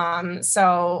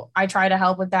 So I try to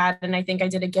help with that. And I think I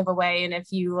did a giveaway. And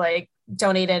if you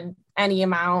donated any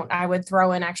amount, I would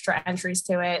throw in extra entries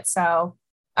to it. So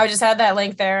I would just add that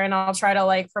link there, and I'll try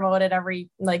to promote it every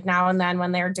now and then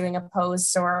when they're doing a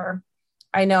post, or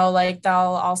I know they'll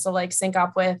also sync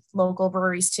up with local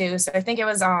breweries too. So I think it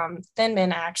was Thin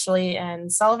Mint actually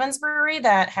and Sullivan's Brewery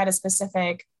that had a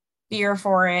specific beer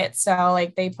for it. So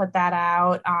they put that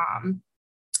out.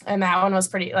 And that one was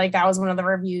pretty, that was one of the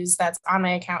reviews that's on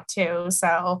my account too.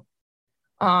 So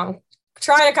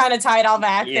try to kind of tie it all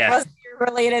back. Yeah. It was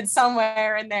related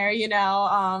somewhere in there,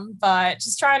 but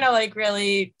just trying to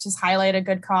really just highlight a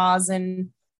good cause. And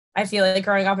I feel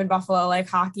growing up in Buffalo,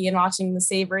 hockey and watching the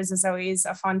Sabres is always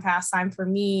a fun pastime for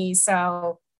me.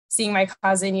 So seeing my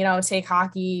cousin, take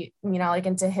hockey,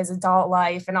 into his adult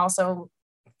life and also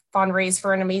fundraise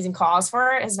for an amazing cause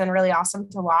for it has been really awesome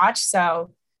to watch.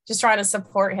 So just trying to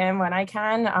support him when I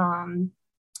can.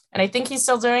 And I think he's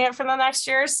still doing it for the next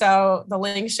year. So the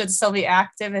link should still be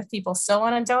active if people still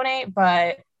want to donate.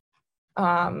 But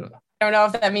I don't know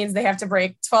if that means they have to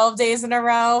break 12 days in a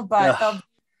row, but they'll be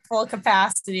full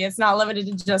capacity. It's not limited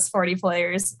to just 40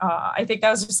 players. I think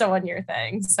that was just a 1-year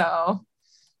thing. So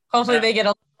hopefully they get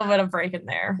a little bit of break in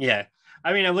there. Yeah.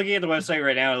 I mean, I'm looking at the website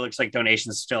right now. It looks like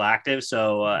donations are still active.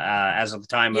 So as of the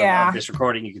time of this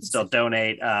recording, you can still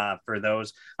donate for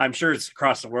those. I'm sure it's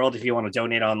across the world if you want to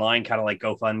donate online, kind of like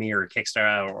GoFundMe or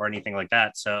Kickstarter or anything like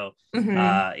that. So,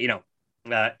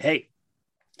 hey,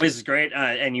 this is great.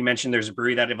 And you mentioned there's a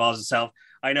brewery that involves itself.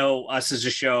 I know us as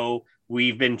a show,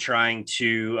 we've been trying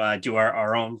to do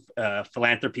our own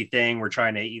philanthropy thing. We're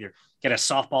trying to either get a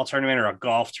softball tournament or a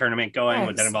golf tournament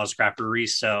going that involves craft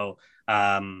breweries. So,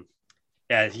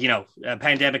 a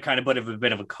pandemic kind of put a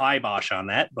bit of a kibosh on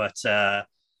that, but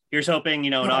here's hoping,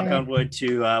 knock on wood,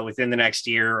 to within the next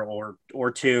year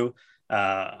or two.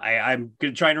 I'm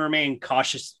trying to remain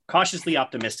cautiously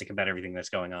optimistic about everything that's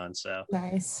going on. So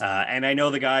nice. And I know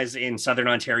the guys in Southern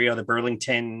Ontario, the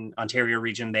Burlington, Ontario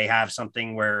region, they have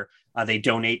something where they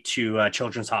donate to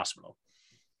Children's Hospital.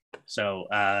 So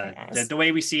nice. the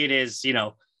way we see it is,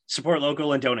 support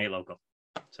local and donate local.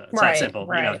 So it's that simple.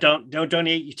 Right. Don't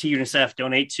donate to UNICEF.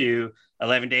 Donate to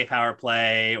 11 Day Power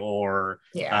Play or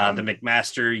the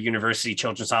McMaster University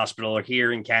Children's Hospital or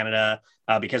here in Canada,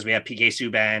 because we have PK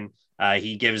Subban.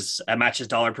 He matches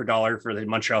dollar per dollar for the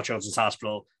Montreal Children's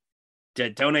Hospital.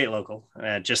 Donate local,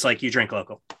 just like you drink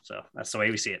local. So that's the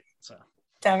way we see it. So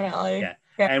definitely. Yeah.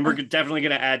 And we're definitely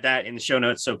going to add that in the show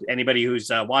notes. So anybody who's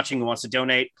watching and wants to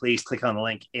donate, please click on the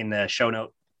link in the show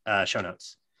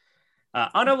notes.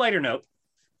 On a lighter note,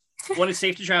 when it's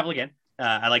safe to travel again,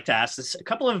 I like to ask this: a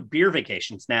couple of beer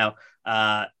vacations. Now,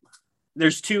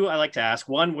 there's two I like to ask.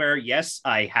 One where, yes,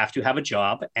 I have to have a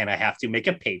job and I have to make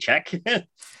a paycheck.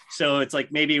 So it's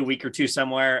like maybe a week or two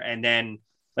somewhere. And then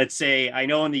let's say, I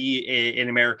know in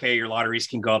America, your lotteries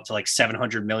can go up to like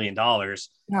 $700 million.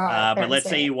 But let's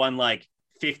say you won like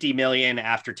 50 million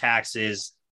after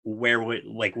taxes.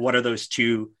 What are those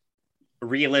two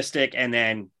realistic and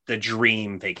then the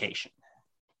dream vacation?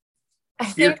 I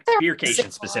think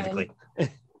beercation specifically.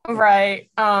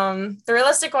 Right. The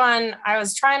realistic one I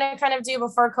was trying to kind of do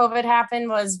before COVID happened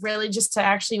was really just to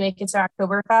actually make it to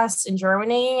Oktoberfest in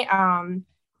Germany.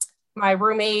 My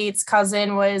roommate's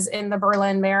cousin was in the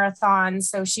Berlin Marathon,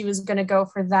 so she was going to go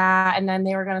for that. And then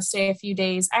they were going to stay a few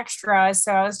days extra.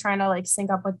 So I was trying to like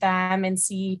sync up with them and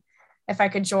see if I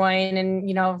could join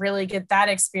and, really get that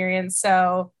experience.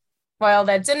 So while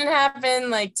that didn't happen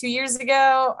like 2 years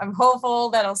ago, I'm hopeful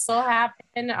that'll still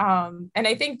happen. And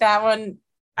I think that one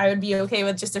I would be okay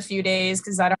with just a few days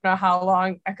because I don't know how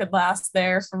long I could last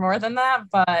there for more than that.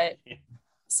 But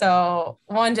so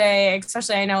one day,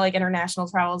 especially I know like international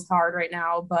travel is hard right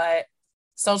now, but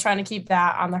still trying to keep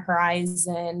that on the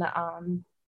horizon.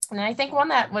 And I think one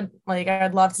that would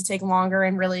I'd love to take longer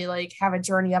and really like have a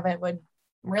journey of it would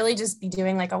really just be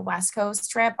doing like a West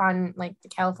Coast trip on like the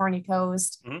California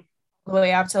coast. Mm-hmm. The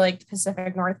way up to like the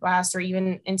Pacific Northwest or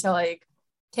even into like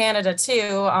Canada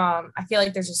too. I feel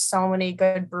like there's just so many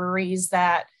good breweries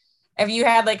that if you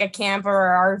had like a camper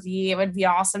or RV, it would be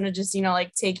awesome to just,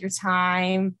 take your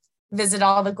time, visit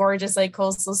all the gorgeous like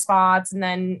coastal spots and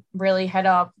then really head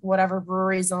up whatever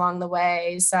breweries along the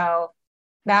way. So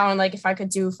that one, like if I could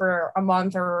do for a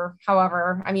month or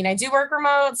however, I mean, I do work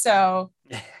remote. So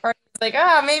or like,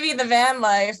 maybe the van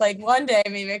life, like one day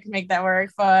maybe I could make that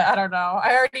work, but I don't know.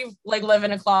 I already like live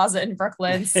in a closet in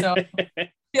Brooklyn. So I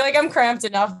feel like I'm cramped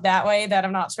enough that way that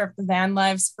I'm not sure if the van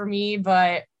life's for me,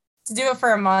 but to do it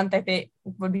for a month, I think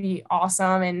would be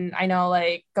awesome. And I know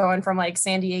like going from like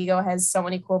San Diego has so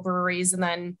many cool breweries and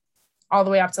then all the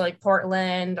way up to like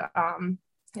Portland, and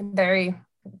they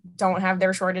don't have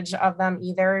their shortage of them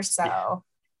either. So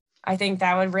I think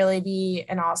that would really be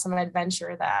an awesome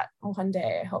adventure that one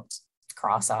day I hope to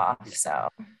cross off. So,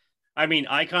 I mean,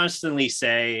 I constantly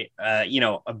say,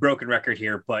 a broken record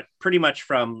here, but pretty much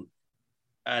from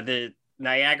the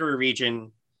Niagara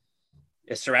region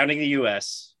surrounding the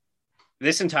U.S.,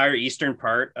 this entire eastern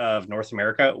part of North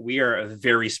America, we are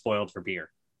very spoiled for beer.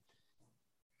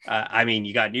 I mean,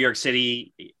 you got New York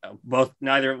City,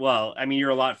 you're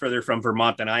a lot further from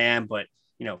Vermont than I am, but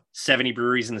 70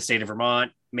 breweries in the state of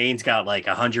Vermont. Maine's got like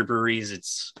 100 breweries.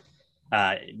 It's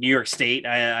New York State.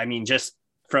 I mean, just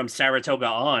from Saratoga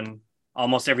on,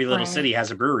 almost every little city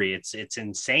has a brewery. It's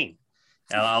insane.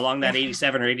 Along that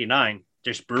 87 or 89,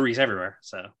 there's breweries everywhere.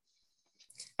 So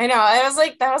I know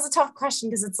that was a tough question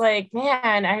because it's like,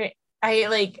 man,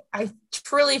 I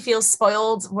truly feel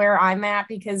spoiled where I'm at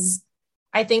because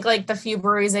I think like the few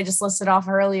breweries I just listed off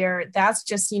earlier, that's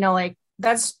just,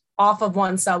 that's off of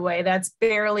one subway. That's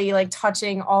barely like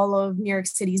touching all of New York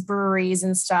City's breweries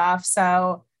and stuff.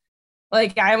 So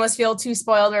like, I almost feel too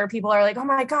spoiled where people are like, oh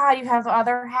my God, you have the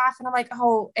other half. And I'm like,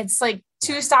 oh, it's like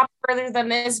 2 stops further than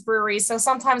this brewery. So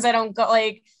sometimes I don't go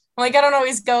I don't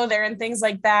always go there and things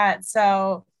like that.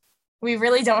 So we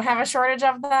really don't have a shortage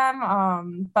of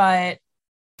them.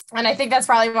 And I think that's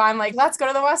probably why I'm like, let's go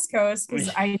to the West Coast because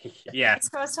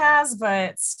West Coast has,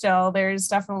 but still there's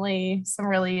definitely some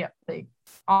really like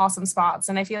awesome spots.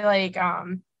 And I feel like I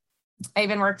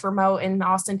even worked remote in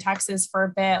Austin, Texas for a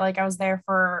bit. Like I was there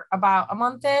for about a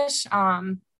month-ish.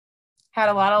 Had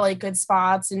a lot of like good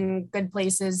spots and good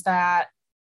places that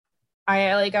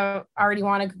I already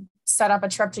want to set up a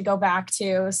trip to go back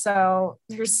to. So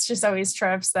there's just always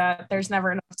trips that there's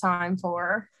never enough time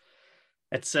for.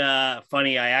 It's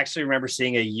funny. I actually remember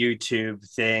seeing a YouTube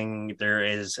thing. There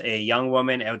is a young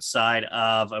woman outside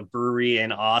of a brewery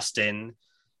in Austin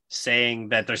saying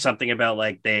that there's something about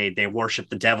like they worship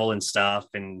the devil and stuff,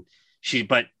 and she's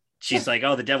like,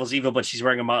 oh, the devil's evil, but she's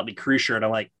wearing a Motley Crue shirt.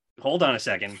 I'm like, hold on a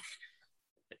second.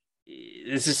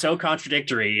 This is so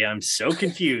contradictory. I'm so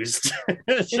confused.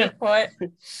 What?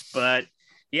 But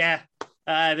yeah,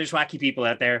 there's wacky people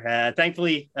out there.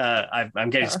 Thankfully, I'm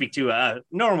getting to speak to a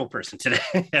normal person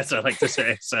today. That's what I like to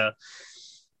say. So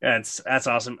that's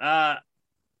awesome.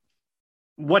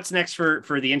 What's next for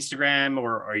the Instagram,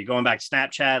 or are you going back to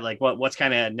Snapchat? Like what's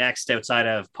kind of next outside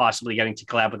of possibly getting to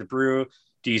collab with the brew?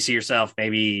 Do you see yourself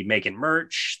maybe making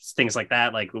merch, things like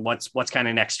that? Like what's kind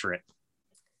of next for it?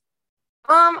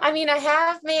 I mean, I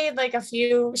have made like a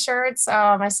few shirts.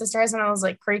 My sister has one of those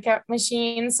like pre-cut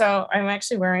machines, so I'm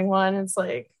actually wearing one. It's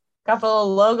like got the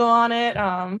little logo on it.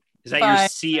 Is that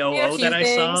your COO that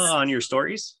I saw on your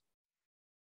stories?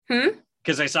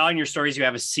 Because I saw in your stories you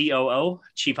have a COO,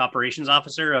 Chief Operations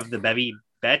Officer of the Bevy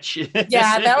Betch.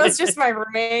 Yeah, that was just my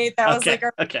roommate. That was like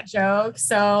our joke.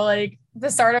 So like the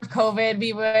start of COVID,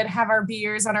 we would have our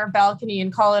beers on our balcony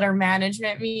and call it our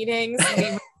management meetings.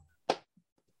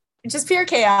 Just pure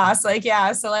chaos. Like,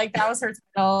 yeah. So like that was her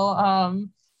title.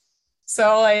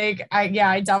 So like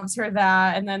I dubbed her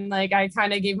that. And then like I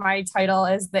kind of gave my title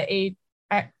as the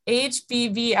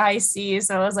HBVIC.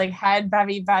 So it was like head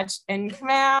Bevy Betch in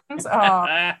command.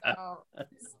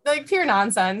 Like pure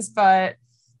nonsense. But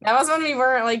that was when we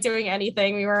weren't like doing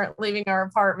anything. We weren't leaving our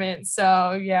apartment.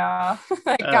 So yeah,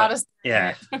 I got us.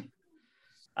 Yeah. This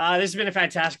has been a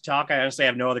fantastic talk. I honestly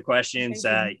have no other questions.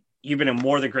 You've been a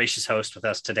more than gracious host with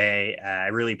us today. I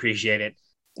really appreciate it.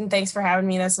 And thanks for having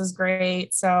me. This was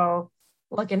great. So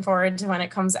looking forward to when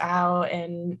it comes out.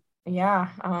 And yeah,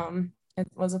 it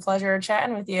was a pleasure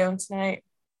chatting with you tonight.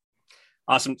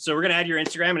 Awesome. So we're going to add your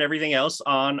Instagram and everything else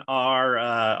on our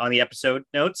on the episode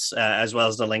notes, as well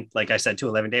as the link, like I said, to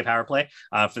 11-Day Power Play.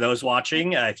 For those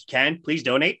watching, if you can, please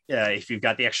donate. If you've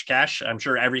got the extra cash, I'm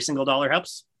sure every single dollar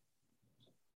helps.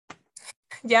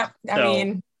 Yep. I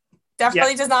mean,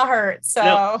 definitely does not hurt.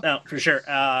 So no, for sure.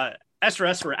 As for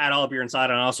us, we're at All Beer Inside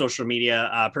on all social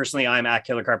media. Personally, I'm at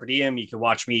Killer Carpe Diem. You can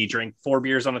watch me drink 4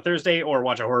 beers on a Thursday or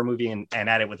watch a horror movie and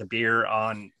add it with a beer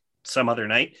on some other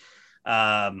night.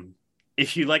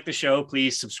 If you like the show,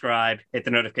 please subscribe, hit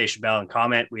the notification bell, and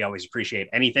comment. We always appreciate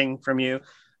anything from you.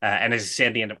 And as I say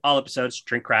at the end of all episodes,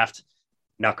 drink craft,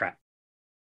 not crap.